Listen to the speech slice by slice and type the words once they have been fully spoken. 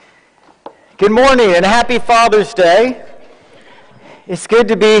Good morning and happy Father's Day. It's good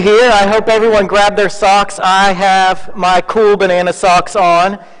to be here. I hope everyone grabbed their socks. I have my cool banana socks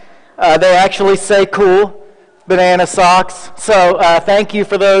on. They actually say cool banana socks. So thank you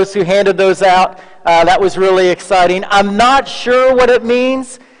for those who handed those out. That was really exciting. I'm not sure what it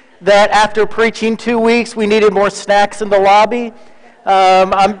means that after preaching 2 weeks we needed more snacks in the lobby.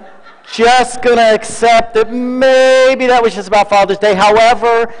 I'm just going to accept that maybe that was just about Father's Day.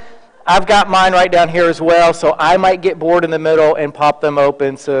 However, I've got mine right down here as well, so I might get bored in the middle and pop them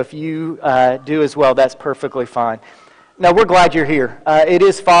open. So if you do as well, that's perfectly fine. Now, we're glad you're here. It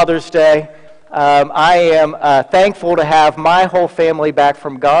is Father's Day. I am thankful to have my whole family back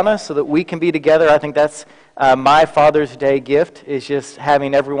from Ghana so that we can be together. I think that's my Father's Day gift, is just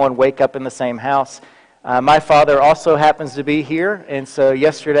having everyone wake up in the same house. My father also happens to be here, and so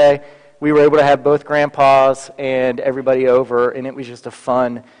yesterday we were able to have both grandpas and everybody over, and it was just a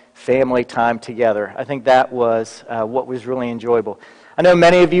fun family time together. I think that was what was really enjoyable. I know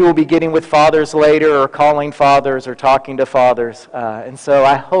many of you will be getting with fathers later or calling fathers or talking to fathers, and so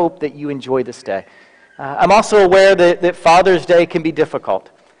I hope that you enjoy this day. I'm also aware that Father's Day can be difficult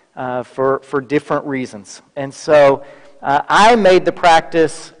for different reasons, and so I made the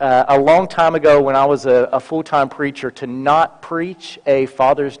practice a long time ago when I was a full-time preacher to not preach a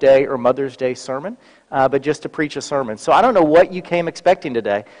Father's Day or Mother's Day sermon, but just to preach a sermon. So I don't know what you came expecting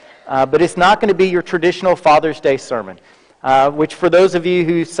today, but it's not going to be your traditional Father's Day sermon, which for those of you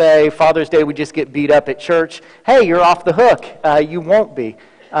who say Father's Day we just get beat up at church, hey, you're off the hook. You won't be.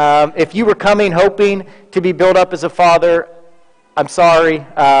 If you were coming hoping to be built up as a father, I'm sorry.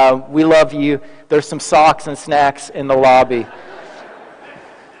 We love you. There's some socks and snacks in the lobby.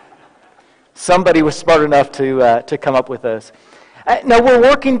 Somebody was smart enough to come up with those. Now, we're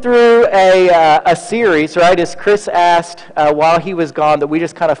working through a series, right, as Chris asked while he was gone, that we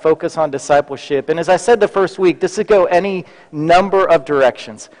just kind of focus on discipleship. And as I said the first week, this could go any number of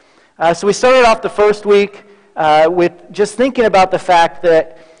directions. So we started off the first week with just thinking about the fact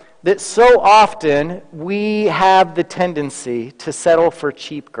that so often we have the tendency to settle for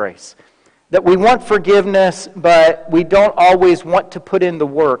cheap grace. That we want forgiveness, but we don't always want to put in the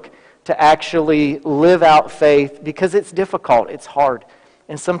work to actually live out faith because it's difficult, it's hard,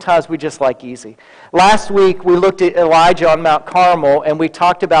 and sometimes we just like easy. Last week we looked at Elijah on Mount Carmel and we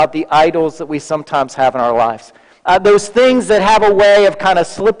talked about the idols that we sometimes have in our lives. Those things that have a way of kind of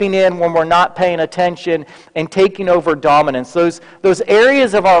slipping in when we're not paying attention and taking over dominance. Those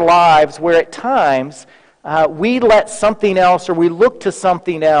areas of our lives where at times we let something else or we look to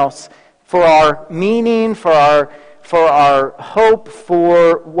something else for our meaning, for our hope,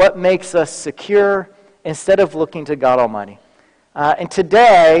 for what makes us secure, instead of looking to God Almighty. And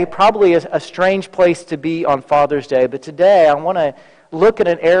today, probably a strange place to be on Father's Day, but today I want to look at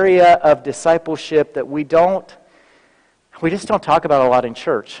an area of discipleship that we just don't talk about a lot in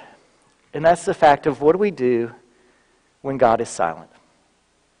church. And that's the fact of what do we do when God is silent.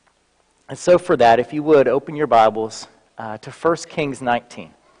 And so for that, if you would, open your Bibles to 1 Kings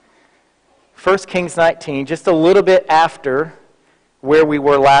 19. 1 Kings 19, just a little bit after where we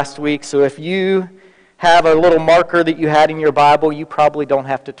were last week. So if you have a little marker that you had in your Bible, you probably don't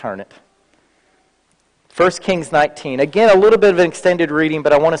have to turn it. 1 Kings 19. Again, a little bit of an extended reading,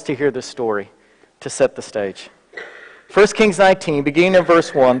 but I want us to hear this story to set the stage. 1 Kings 19, beginning in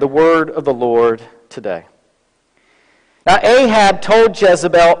verse 1, the word of the Lord today. Now Ahab told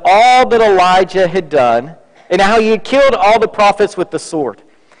Jezebel all that Elijah had done, and how he had killed all the prophets with the sword.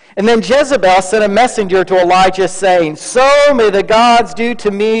 And then Jezebel sent a messenger to Elijah, saying, "So may the gods do to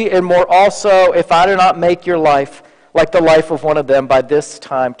me and more also, if I do not make your life like the life of one of them by this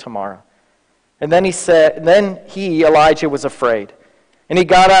time tomorrow." And then Elijah was afraid. And he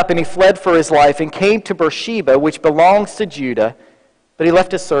got up and he fled for his life and came to Beersheba, which belongs to Judah, but he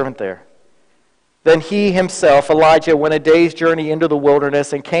left his servant there. Then he himself, Elijah, went a day's journey into the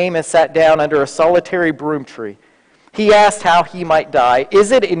wilderness and came and sat down under a solitary broom tree. He asked how he might die.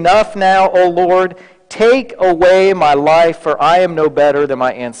 "Is it enough now, O Lord? Take away my life, for I am no better than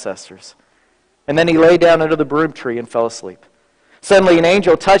my ancestors." And then he lay down under the broom tree and fell asleep. Suddenly an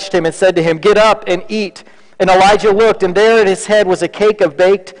angel touched him and said to him, "Get up and eat." And Elijah looked, and there at his head was a cake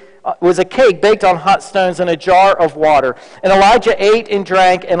baked on hot stones and a jar of water. And Elijah ate and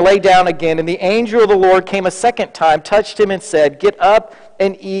drank and lay down again. And the angel of the Lord came a second time, touched him, and said, "Get up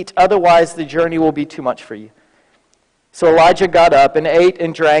and eat, otherwise the journey will be too much for you." So Elijah got up and ate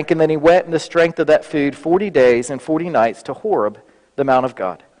and drank, and then he went in the strength of that food 40 days and 40 nights to Horeb, the Mount of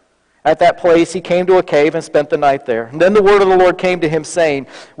God. At that place he came to a cave and spent the night there. And then the word of the Lord came to him, saying,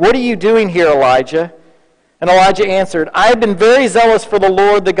 "What are you doing here, Elijah?" And Elijah answered, I have been very zealous for the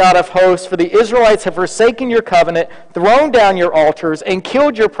Lord, the God of hosts, for the Israelites have forsaken your covenant, thrown down your altars, and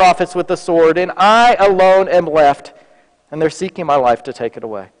killed your prophets with the sword, and I alone am left, and they're seeking my life to take it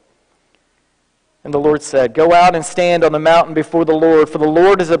away. And the Lord said, Go out and stand on the mountain before the Lord, for the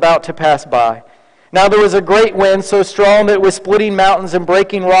Lord is about to pass by. Now there was a great wind, so strong that it was splitting mountains and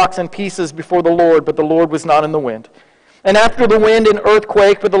breaking rocks in pieces before the Lord, but the Lord was not in the wind. And after the wind, an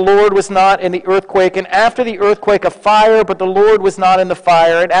earthquake, but the Lord was not in the earthquake. And after the earthquake, a fire, but the Lord was not in the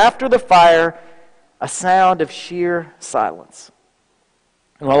fire. And after the fire, a sound of sheer silence.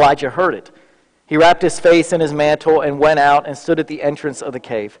 And when Elijah heard it, he wrapped his face in his mantle and went out and stood at the entrance of the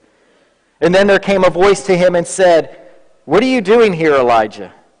cave. And then there came a voice to him and said, What are you doing here,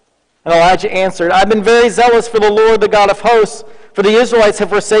 Elijah? And Elijah answered, I've been very zealous for the Lord, the God of hosts, for the Israelites have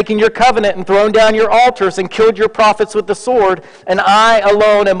forsaken your covenant and thrown down your altars and killed your prophets with the sword, and I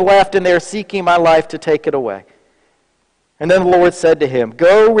alone am left, and they are seeking my life to take it away. And then the Lord said to him,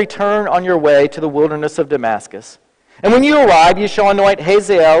 Go, return on your way to the wilderness of Damascus. And when you arrive, you shall anoint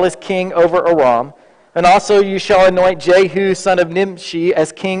Hazael as king over Aram, and also you shall anoint Jehu, son of Nimshi,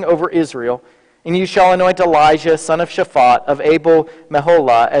 as king over Israel. And you shall anoint Elijah, son of Shaphat, of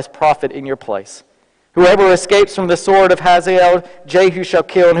Abel-Meholah, as prophet in your place. Whoever escapes from the sword of Hazael, Jehu shall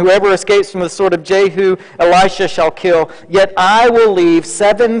kill, and whoever escapes from the sword of Jehu, Elisha shall kill. Yet I will leave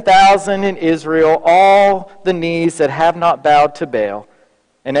 7,000 in Israel, all the knees that have not bowed to Baal,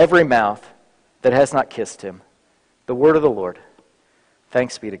 and every mouth that has not kissed him. The word of the Lord.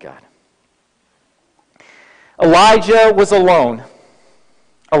 Thanks be to God. Elijah was alone.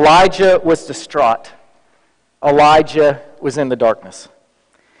 Elijah was distraught. Elijah was in the darkness.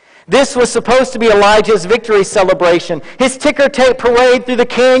 This was supposed to be Elijah's victory celebration, his ticker tape parade through the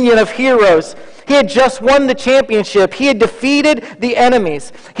canyon of heroes. He had just won the championship. He had defeated the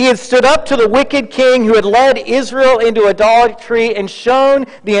enemies. He had stood up to the wicked king who had led Israel into idolatry and shown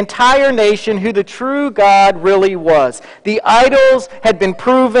the entire nation who the true God really was. The idols had been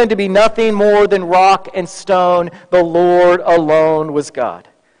proven to be nothing more than rock and stone. The Lord alone was God.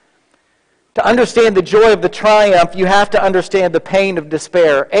 To understand the joy of the triumph, you have to understand the pain of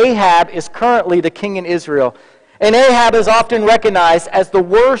despair. Ahab is currently the king in Israel, and Ahab is often recognized as the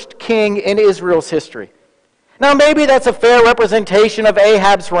worst king in Israel's history. Now, maybe that's a fair representation of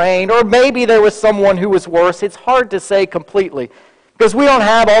Ahab's reign, or maybe there was someone who was worse. It's hard to say completely, because we don't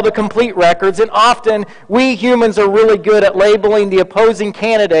have all the complete records, and often we humans are really good at labeling the opposing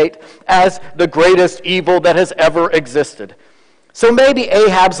candidate as the greatest evil that has ever existed. So maybe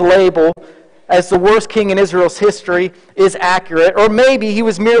Ahab's label as the worst king in Israel's history is accurate, or maybe he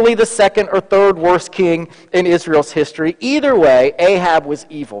was merely the second or third worst king in Israel's history. Either way, Ahab was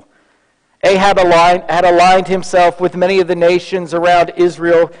evil. Ahab had aligned himself with many of the nations around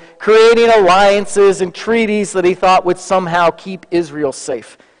Israel, creating alliances and treaties that he thought would somehow keep Israel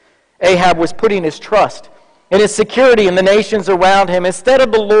safe. Ahab was putting his trust and his security in the nations around him instead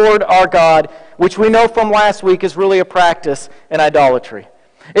of the Lord our God, which we know from last week is really a practice in idolatry.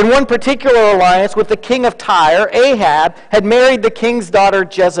 In one particular alliance with the king of Tyre, Ahab had married the king's daughter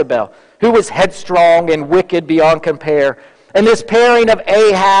Jezebel, who was headstrong and wicked beyond compare. And this pairing of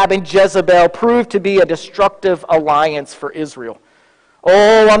Ahab and Jezebel proved to be a destructive alliance for Israel.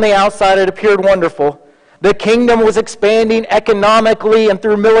 Oh, on the outside it appeared wonderful. The kingdom was expanding economically and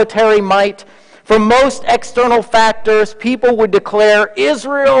through military might. From most external factors, people would declare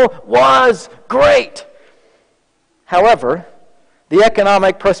Israel was great. However, the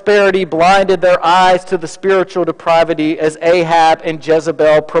economic prosperity blinded their eyes to the spiritual depravity as Ahab and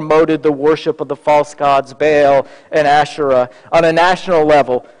Jezebel promoted the worship of the false gods Baal and Asherah on a national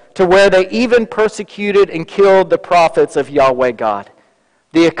level, to where they even persecuted and killed the prophets of Yahweh God.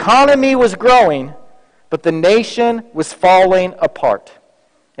 The economy was growing, but the nation was falling apart,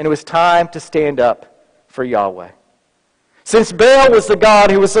 and it was time to stand up for Yahweh. Since Baal was the god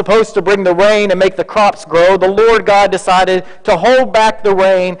who was supposed to bring the rain and make the crops grow, the Lord God decided to hold back the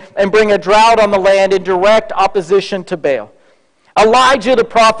rain and bring a drought on the land in direct opposition to Baal. Elijah the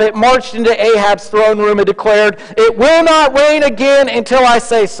prophet marched into Ahab's throne room and declared, "It will not rain again until I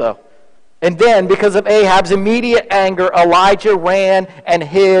say so." And then, because of Ahab's immediate anger, Elijah ran and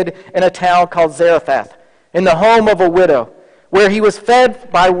hid in a town called Zarephath, in the home of a widow, where he was fed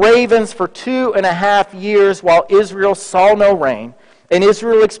by ravens for 2.5 years while Israel saw no rain, and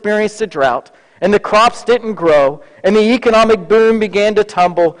Israel experienced a drought, and the crops didn't grow, and the economic boom began to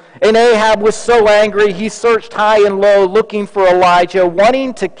tumble, and Ahab was so angry he searched high and low looking for Elijah,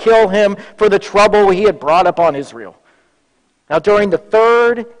 wanting to kill him for the trouble he had brought upon Israel. Now, during the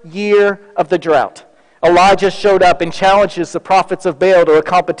 3rd year of the drought, Elijah showed up and challenges the prophets of Baal to a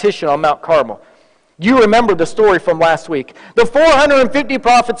competition on Mount Carmel. You remember the story from last week. The 450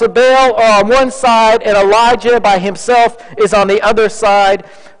 prophets of Baal are on one side, and Elijah by himself is on the other side,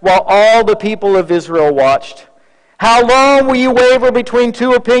 while all the people of Israel watched. How long will you waver between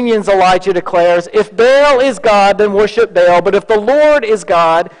two opinions, Elijah declares. If Baal is God, then worship Baal. But if the Lord is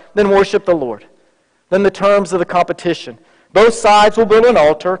God, then worship the Lord. Then the terms of the competition. Both sides will build an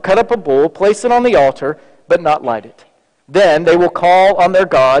altar, cut up a bull, place it on the altar, but not light it. Then they will call on their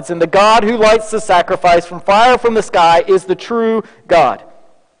gods, and the God who lights the sacrifice from fire from the sky is the true God.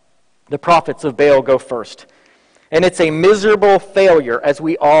 The prophets of Baal go first. And it's a miserable failure, as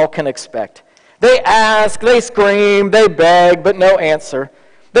we all can expect. They ask, they scream, they beg, but no answer.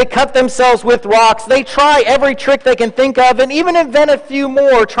 They cut themselves with rocks. They try every trick they can think of, and even invent a few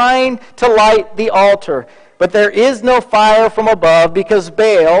more, trying to light the altar. But there is no fire from above, because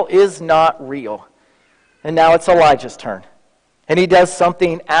Baal is not real. And now it's Elijah's turn. And he does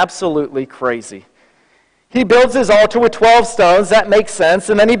something absolutely crazy. He builds his altar with 12 stones. That makes sense.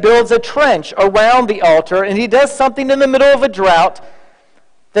 And then he builds a trench around the altar. And he does something in the middle of a drought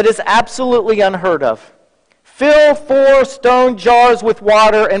that is absolutely unheard of. Fill 4 stone jars with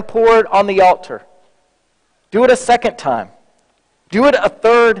water and pour it on the altar. Do it a second time. Do it a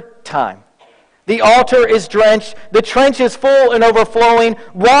third time. The altar is drenched. The trench is full and overflowing.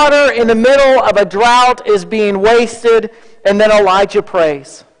 Water in the middle of a drought is being wasted. And then Elijah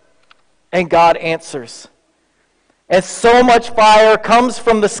prays. And God answers. And so much fire comes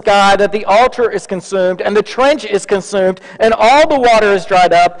from the sky that the altar is consumed, and the trench is consumed, and all the water is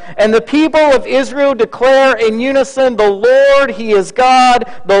dried up. And the people of Israel declare in unison, "The Lord, He is God.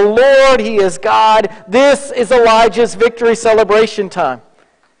 The Lord, He is God." This is Elijah's victory celebration time.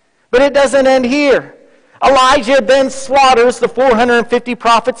 But it doesn't end here. Elijah then slaughters the 450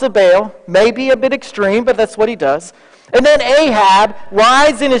 prophets of Baal. Maybe a bit extreme, but that's what he does. And then Ahab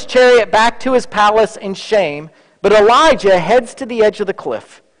rides in his chariot back to his palace in shame. But Elijah heads to the edge of the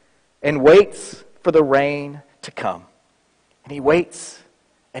cliff and waits for the rain to come. And he waits,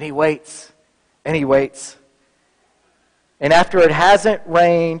 and he waits, and he waits. And after it hasn't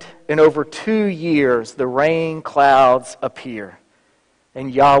rained in over 2 years, the rain clouds appear.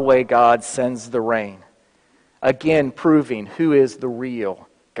 And Yahweh God sends the rain, again proving who is the real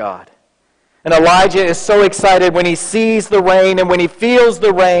God. And Elijah is so excited when he sees the rain and when he feels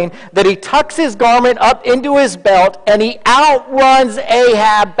the rain that he tucks his garment up into his belt and he outruns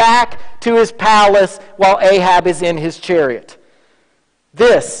Ahab back to his palace while Ahab is in his chariot.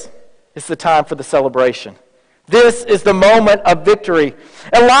 This is the time for the celebration. This is the moment of victory.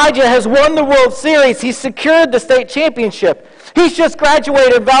 Elijah has won the World Series. He's secured the state championship. He's just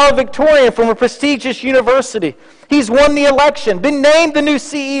graduated valedictorian from a prestigious university. He's won the election, been named the new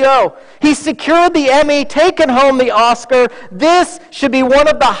CEO. He's secured the Emmy, taken home the Oscar. This should be one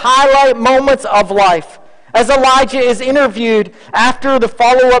of the highlight moments of life. As Elijah is interviewed after the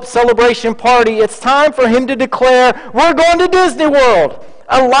follow-up celebration party, it's time for him to declare, "We're going to Disney World."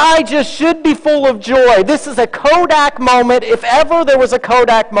 Elijah should be full of joy. This is a Kodak moment, if ever there was a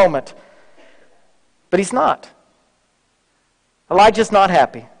Kodak moment. But he's not. Elijah's not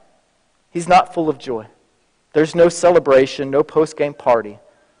happy. He's not full of joy. There's no celebration, no post-game party.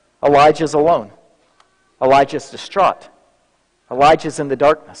 Elijah's alone. Elijah's distraught. Elijah's in the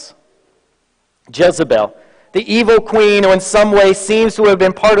darkness. Jezebel, the evil queen who in some way seems to have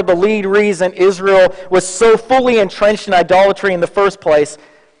been part of the lead reason Israel was so fully entrenched in idolatry in the first place,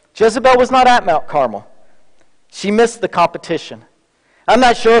 Jezebel was not at Mount Carmel. She missed the competition. I'm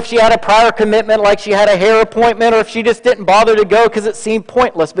not sure if she had a prior commitment like she had a hair appointment or if she just didn't bother to go because it seemed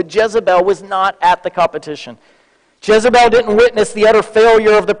pointless, but Jezebel was not at the competition. Jezebel didn't witness the utter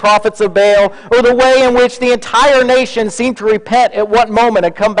failure of the prophets of Baal or the way in which the entire nation seemed to repent at one moment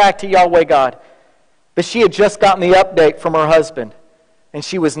and come back to Yahweh God. But she had just gotten the update from her husband, and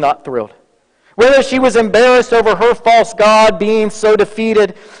she was not thrilled. Whether she was embarrassed over her false god being so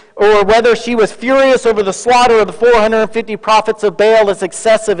defeated, or whether she was furious over the slaughter of the 450 prophets of Baal is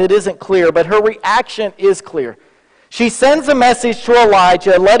excessive, it isn't clear, but her reaction is clear. She sends a message to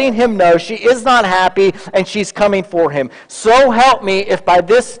Elijah letting him know she is not happy and she's coming for him. So help me if by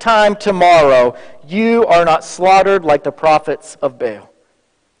this time tomorrow you are not slaughtered like the prophets of Baal.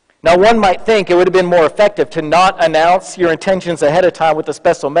 Now, one might think it would have been more effective to not announce your intentions ahead of time with a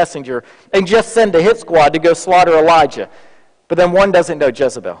special messenger and just send a hit squad to go slaughter Elijah. But then one doesn't know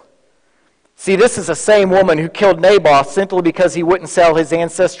Jezebel. See, this is the same woman who killed Naboth simply because he wouldn't sell his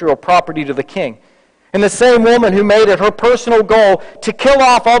ancestral property to the king. And the same woman who made it her personal goal to kill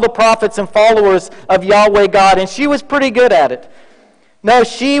off all the prophets and followers of Yahweh God, and she was pretty good at it. No,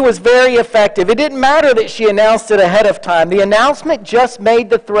 she was very effective. It didn't matter that she announced it ahead of time. The announcement just made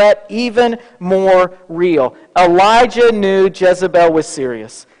the threat even more real. Elijah knew Jezebel was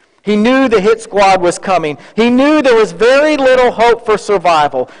serious. He knew the hit squad was coming. He knew there was very little hope for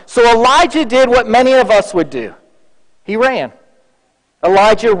survival. So Elijah did what many of us would do. He ran.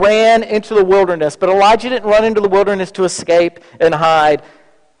 Elijah ran into the wilderness, but Elijah didn't run into the wilderness to escape and hide.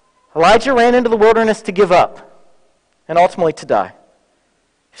 Elijah ran into the wilderness to give up and ultimately to die.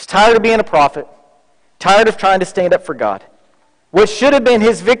 He's tired of being a prophet, tired of trying to stand up for God. What should have been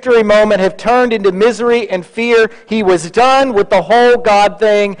his victory moment have turned into misery and fear. He was done with the whole God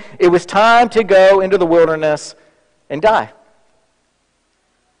thing. It was time to go into the wilderness and die.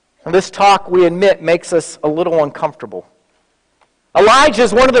 And this talk, we admit, makes us a little uncomfortable. Elijah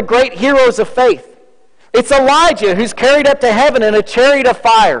is one of the great heroes of faith. It's Elijah who's carried up to heaven in a chariot of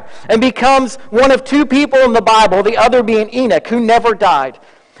fire and becomes one of two people in the Bible, the other being Enoch, who never died.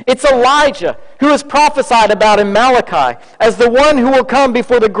 It's Elijah who is prophesied about in Malachi as the one who will come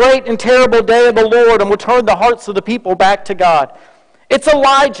before the great and terrible day of the Lord and will turn the hearts of the people back to God. It's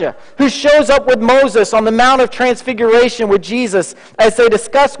Elijah who shows up with Moses on the Mount of Transfiguration with Jesus as they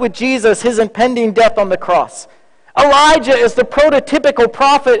discuss with Jesus his impending death on the cross. Elijah is the prototypical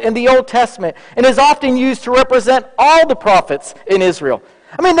prophet in the Old Testament and is often used to represent all the prophets in Israel.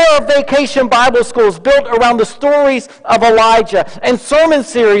 I mean, there are vacation Bible schools built around the stories of Elijah and sermon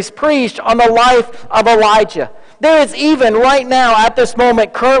series preached on the life of Elijah. There is even right now, at this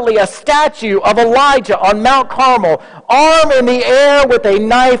moment, currently a statue of Elijah on Mount Carmel, arm in the air with a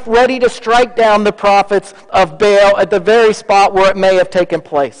knife ready to strike down the prophets of Baal at the very spot where it may have taken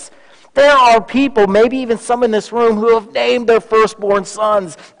place. There are people, maybe even some in this room, who have named their firstborn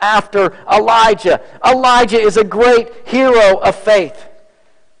sons after Elijah. Elijah is a great hero of faith.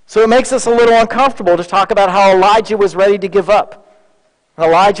 So it makes us a little uncomfortable to talk about how Elijah was ready to give up. And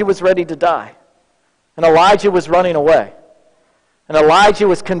Elijah was ready to die. And Elijah was running away. And Elijah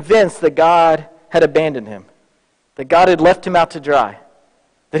was convinced that God had abandoned him. That God had left him out to dry.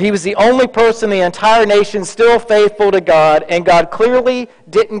 That he was the only person in the entire nation still faithful to God. And God clearly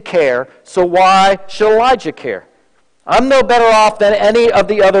didn't care. So why should Elijah care? I'm no better off than any of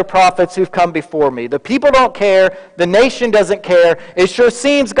the other prophets who've come before me. The people don't care. The nation doesn't care. It sure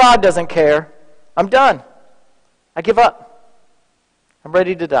seems God doesn't care. I'm done. I give up. I'm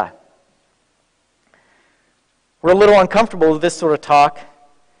ready to die. We're a little uncomfortable with this sort of talk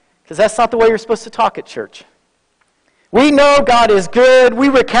because that's not the way you're supposed to talk at church. We know God is good. We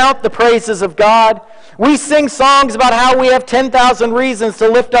recount the praises of God. We sing songs about how we have 10,000 reasons to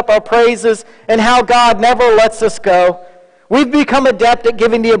lift up our praises and how God never lets us go. We've become adept at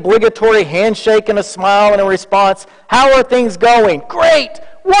giving the obligatory handshake and a smile and a response. How are things going? Great!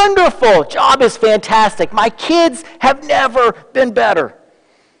 Wonderful! Job is fantastic. My kids have never been better.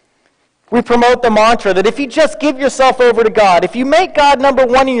 We promote the mantra that if you just give yourself over to God, if you make God number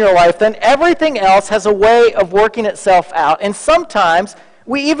one in your life, then everything else has a way of working itself out. And sometimes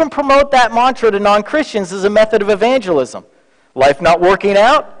we even promote that mantra to non-Christians as a method of evangelism. Life not working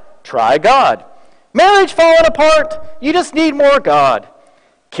out? Try God. Marriage falling apart? You just need more God.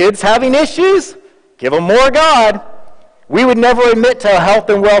 Kids having issues? Give them more God. We would never admit to a health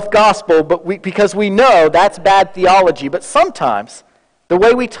and wealth gospel because we know that's bad theology. But sometimes the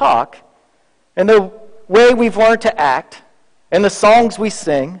way we talk and the way we've learned to act, and the songs we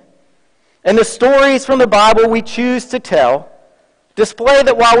sing, and the stories from the Bible we choose to tell, display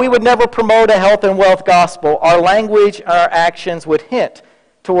that while we would never promote a health and wealth gospel, our language and our actions would hint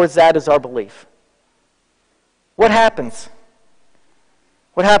towards that as our belief. What happens?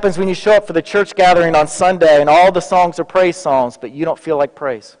 What happens when you show up for the church gathering on Sunday and all the songs are praise songs, but you don't feel like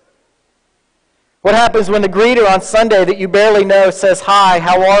praise? What happens when the greeter on Sunday that you barely know says, "Hi,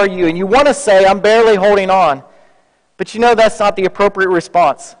 how are you?" And you want to say, "I'm barely holding on." But you know that's not the appropriate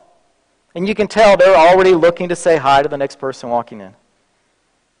response. And you can tell they're already looking to say hi to the next person walking in.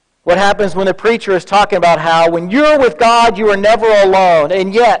 What happens when the preacher is talking about how when you're with God, you are never alone.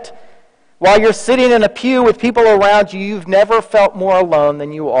 And yet, while you're sitting in a pew with people around you, you've never felt more alone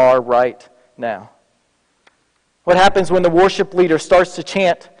than you are right now. What happens when the worship leader starts to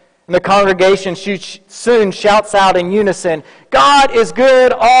chant and the congregation soon shouts out in unison, "God is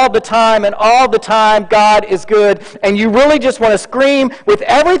good all the time, and all the time God is good." And you really just want to scream with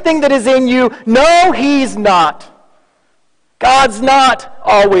everything that is in you, "No, He's not. God's not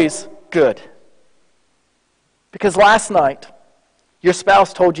always good." Because last night, your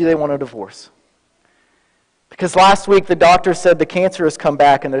spouse told you they want a divorce. Because last week, the doctor said the cancer has come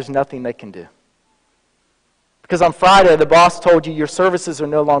back and there's nothing they can do. Because on Friday, the boss told you your services are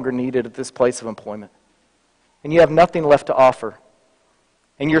no longer needed at this place of employment. And you have nothing left to offer.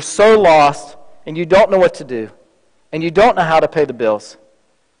 and you're so lost, and you don't know what to do, and you don't know how to pay the bills,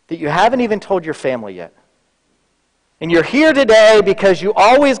 that you haven't even told your family yet. And you're here today because you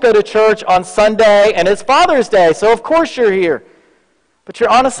always go to church on Sunday, and it's Father's Day, so of course you're here. But you're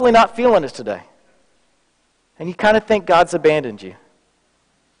honestly not feeling it today. And you kind of think God's abandoned you.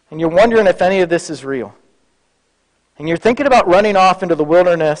 And you're wondering if any of this is real. And you're thinking about running off into the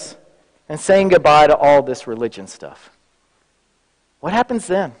wilderness and saying goodbye to all this religion stuff. What happens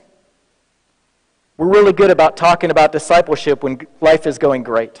then? We're really good about talking about discipleship when life is going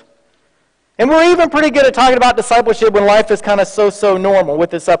great. And we're even pretty good at talking about discipleship when life is kind of so normal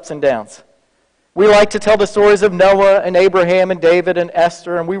with its ups and downs. We like to tell the stories of Noah and Abraham and David and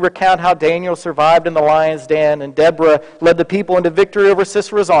Esther, and we recount how Daniel survived in the lion's den and Deborah led the people into victory over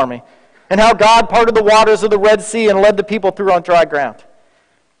Sisera's army, and how God parted the waters of the Red Sea and led the people through on dry ground.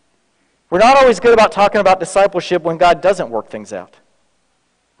 We're not always good about talking about discipleship when God doesn't work things out,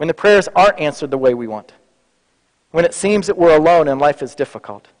 when the prayers aren't answered the way we want, when it seems that we're alone and life is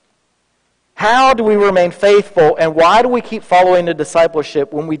difficult. How do we remain faithful, and why do we keep following the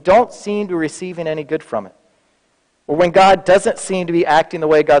discipleship when we don't seem to be receiving any good from it? Or when God doesn't seem to be acting the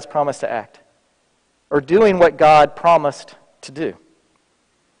way God's promised to act? Or doing what God promised to do?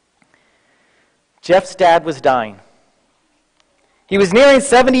 Jeff's dad was dying. He was nearing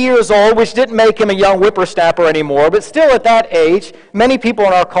 70 years old, which didn't make him a young whippersnapper anymore, but still at that age, many people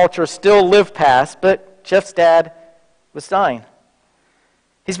in our culture still live past, but Jeff's dad was dying.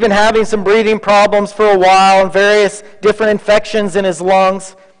 He's been having some breathing problems for a while and various different infections in his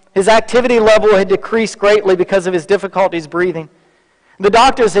lungs. His activity level had decreased greatly because of his difficulties breathing. The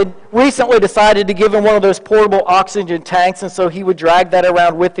doctors had recently decided to give him one of those portable oxygen tanks, and so he would drag that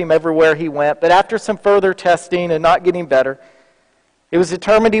around with him everywhere he went. But after some further testing and not getting better, it was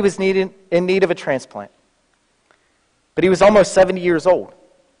determined he was in need of a transplant. But he was almost 70 years old,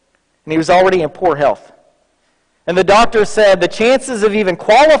 and he was already in poor health. And the doctor said the chances of even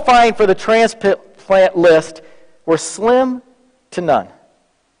qualifying for the transplant list were slim to none.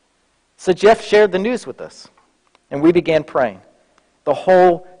 So Jeff shared the news with us, and we began praying. The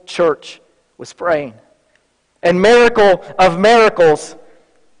whole church was praying. And miracle of miracles,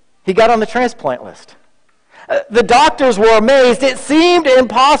 he got on the transplant list. The doctors were amazed. It seemed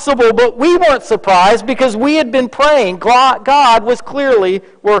impossible, but we weren't surprised because we had been praying. God was clearly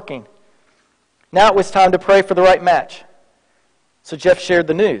working. Now it was time to pray for the right match. So Jeff shared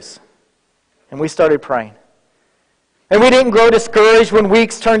the news, and we started praying. And we didn't grow discouraged when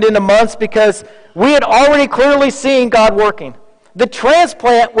weeks turned into months because we had already clearly seen God working. The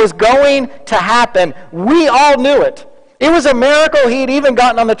transplant was going to happen. We all knew it. It was a miracle he had even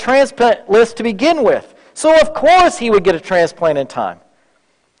gotten on the transplant list to begin with. So of course he would get a transplant in time.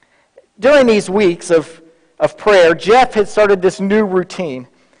 During these weeks of prayer, Jeff had started this new routine.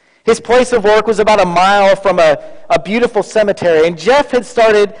 His place of work was about a mile from a beautiful cemetery, and Jeff had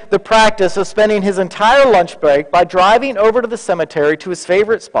started the practice of spending his entire lunch break by driving over to the cemetery to his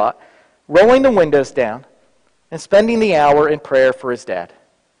favorite spot, rolling the windows down, and spending the hour in prayer for his dad.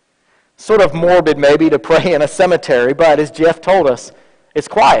 Sort of morbid maybe to pray in a cemetery, but as Jeff told us, it's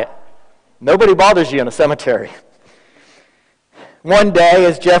quiet. Nobody bothers you in a cemetery. One day,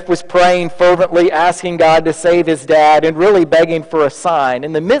 as Jeff was praying fervently, asking God to save his dad, and really begging for a sign,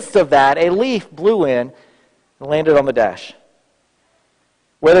 in the midst of that, a leaf blew in and landed on the dash.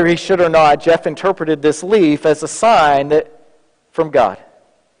 Whether he should or not, Jeff interpreted this leaf as a sign that from God.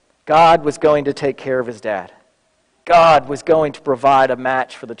 God was going to take care of his dad. God was going to provide a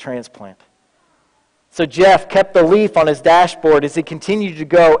match for the transplant. So Jeff kept the leaf on his dashboard as he continued to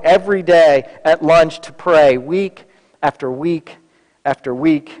go every day at lunch to pray, week after week after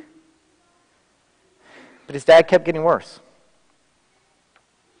week. But his dad kept getting worse.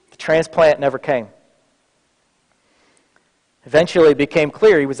 The transplant never came. Eventually it became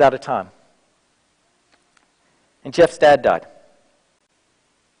clear he was out of time. And Jeff's dad died.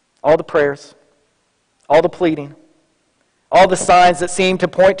 All the prayers, all the pleading, all the signs that seemed to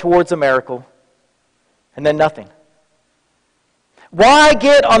point towards a miracle, and then nothing. Why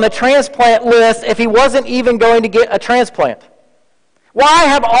get on the transplant list if he wasn't even going to get a transplant? Why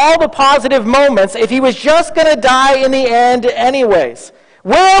have all the positive moments if he was just going to die in the end anyways?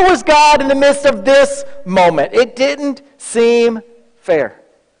 Where was God in the midst of this moment? It didn't seem fair.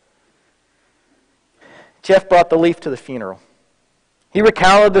 Jeff brought the leaf to the funeral. He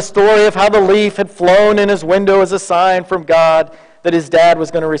recounted the story of how the leaf had flown in his window as a sign from God that his dad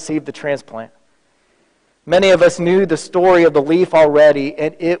was going to receive the transplant. Many of us knew the story of the leaf already,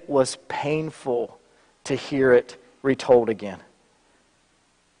 and it was painful to hear it retold again.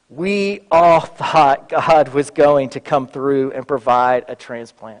 We all thought God was going to come through and provide a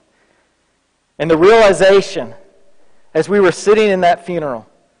transplant. And the realization, as we were sitting in that funeral,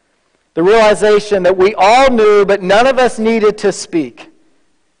 the realization that we all knew but none of us needed to speak,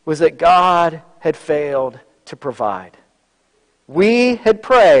 was that God had failed to provide. We had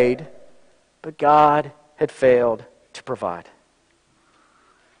prayed, but God had failed to provide.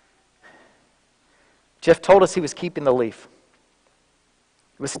 Jeff told us he was keeping the leaf.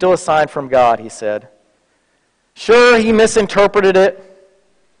 It was still a sign from God, he said. Sure, he misinterpreted it.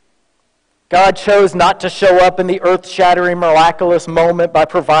 God chose not to show up in the earth-shattering, miraculous moment by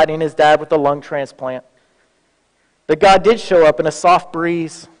providing his dad with a lung transplant. But God did show up in a soft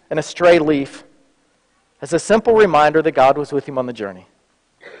breeze and a stray leaf as a simple reminder that God was with him on the journey,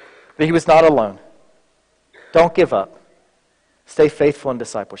 that he was not alone. Don't give up. Stay faithful in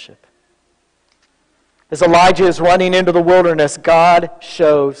discipleship. As Elijah is running into the wilderness, God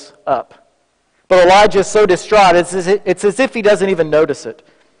shows up. But Elijah is so distraught, it's as if he doesn't even notice it.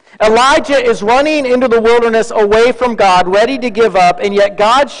 Elijah is running into the wilderness away from God, ready to give up, and yet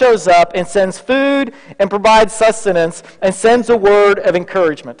God shows up and sends food and provides sustenance and sends a word of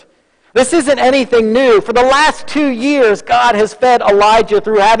encouragement. This isn't anything new. For the last 2 years, God has fed Elijah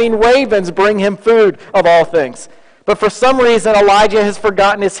through having ravens bring him food, of all things. But for some reason, Elijah has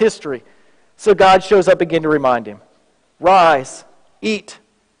forgotten his history. So God shows up again to remind him. Rise, eat,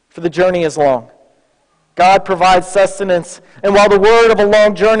 for the journey is long. God provides sustenance, and while the word of a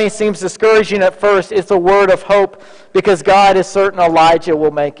long journey seems discouraging at first, it's a word of hope because God is certain Elijah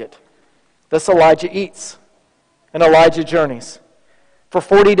will make it. Thus Elijah eats, and Elijah journeys for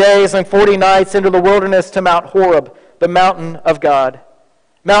 40 days and 40 nights into the wilderness to Mount Horeb, the mountain of God.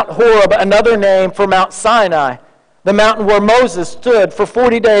 Mount Horeb, another name for Mount Sinai, the mountain where Moses stood for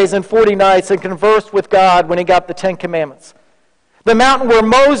 40 days and 40 nights and conversed with God when he got the 10 Commandments. The mountain where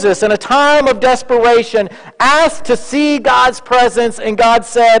Moses, in a time of desperation, asked to see God's presence, and God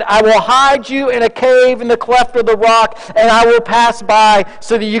said, I will hide you in a cave in the cleft of the rock, and I will pass by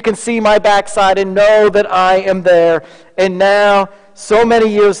so that you can see my backside and know that I am there. And now, so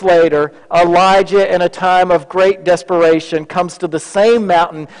many years later, Elijah, in a time of great desperation, comes to the same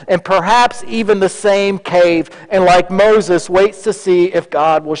mountain and perhaps even the same cave, and like Moses, waits to see if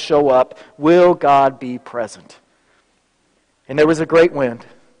God will show up. Will God be present? And there was a great wind,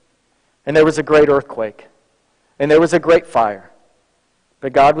 and there was a great earthquake, and there was a great fire.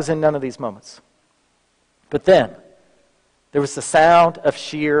 But God was in none of these moments. But then, there was the sound of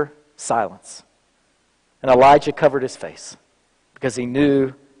sheer silence. And Elijah covered his face because he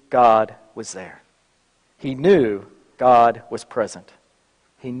knew God was there. He knew God was present.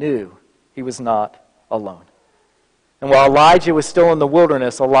 He knew he was not alone. And while Elijah was still in the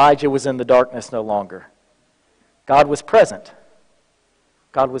wilderness, Elijah was in the darkness no longer. God was present.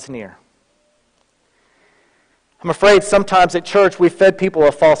 God was near. I'm afraid sometimes at church we fed people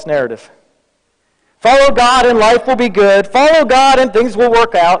a false narrative. Follow God and life will be good. Follow God and things will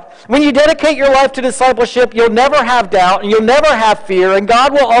work out. When you dedicate your life to discipleship, you'll never have doubt and you'll never have fear, and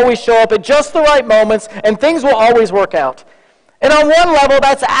God will always show up at just the right moments and things will always work out. And on one level,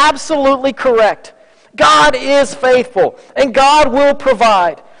 that's absolutely correct. God is faithful and God will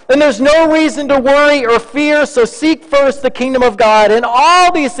provide. And there's no reason to worry or fear, so seek first the kingdom of God, and all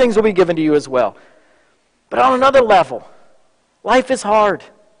these things will be given to you as well. But on another level, life is hard.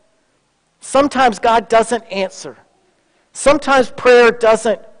 Sometimes God doesn't answer. Sometimes prayer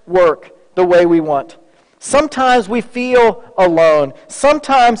doesn't work the way we want. Sometimes we feel alone.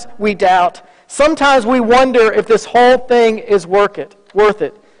 Sometimes we doubt. Sometimes we wonder if this whole thing is worth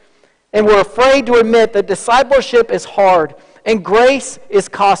it. And we're afraid to admit that discipleship is hard. And grace is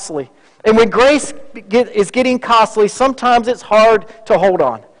costly. And when grace is getting costly, sometimes it's hard to hold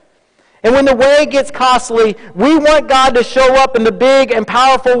on. And when the way gets costly, we want God to show up in the big and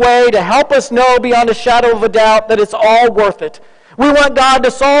powerful way to help us know beyond a shadow of a doubt that it's all worth it. We want God to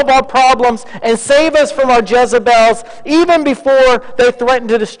solve our problems and save us from our Jezebels even before they threaten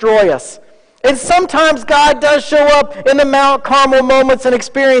to destroy us. And sometimes God does show up in the Mount Carmel moments and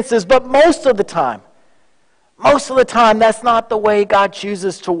experiences, but most of the time, that's not the way God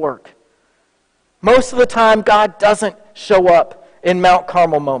chooses to work. Most of the time, God doesn't show up in Mount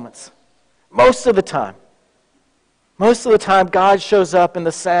Carmel moments. Most of the time, God shows up in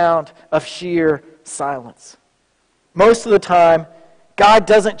the sound of sheer silence. Most of the time, God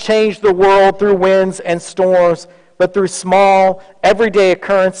doesn't change the world through winds and storms, but through small, everyday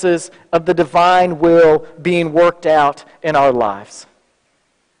occurrences of the divine will being worked out in our lives.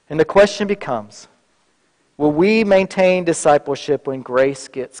 And the question becomes, will we maintain discipleship when grace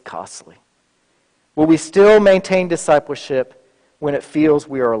gets costly? Will we still maintain discipleship when it feels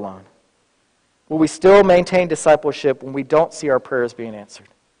we are alone? Will we still maintain discipleship when we don't see our prayers being answered?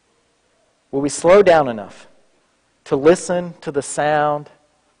 Will we slow down enough to listen to the sound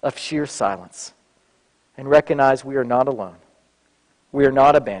of sheer silence and recognize we are not alone? We are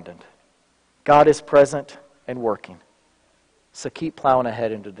not abandoned. God is present and working. So keep plowing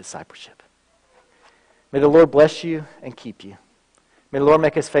ahead into discipleship. May the Lord bless you and keep you. May the Lord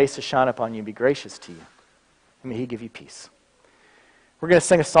make his face to shine upon you and be gracious to you. And may he give you peace. We're going to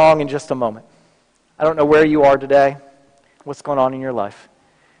sing a song in just a moment. I don't know where you are today, what's going on in your life.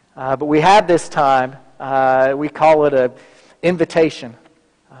 But we have this time, we call it an invitation.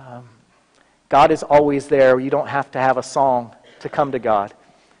 God is always there. You don't have to have a song to come to God.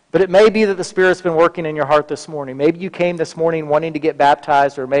 But it may be that the Spirit's been working in your heart this morning. Maybe you came this morning wanting to get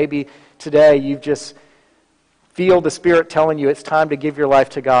baptized, or maybe today you just feel the Spirit telling you it's time to give your life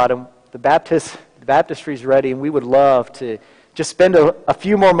to God. And the baptistry is ready, and we would love to just spend a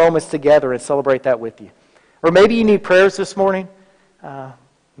few more moments together and celebrate that with you. Or maybe you need prayers this morning.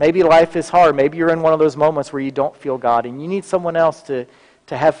 Maybe life is hard. Maybe you're in one of those moments where you don't feel God, and you need someone else to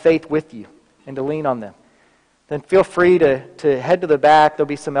have faith with you and to lean on them. Then feel free to head to the back. There'll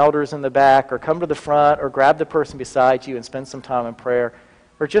be some elders in the back, or come to the front, or grab the person beside you and spend some time in prayer.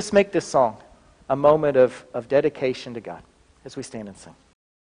 Or just make this song a moment of dedication to God as we stand and sing.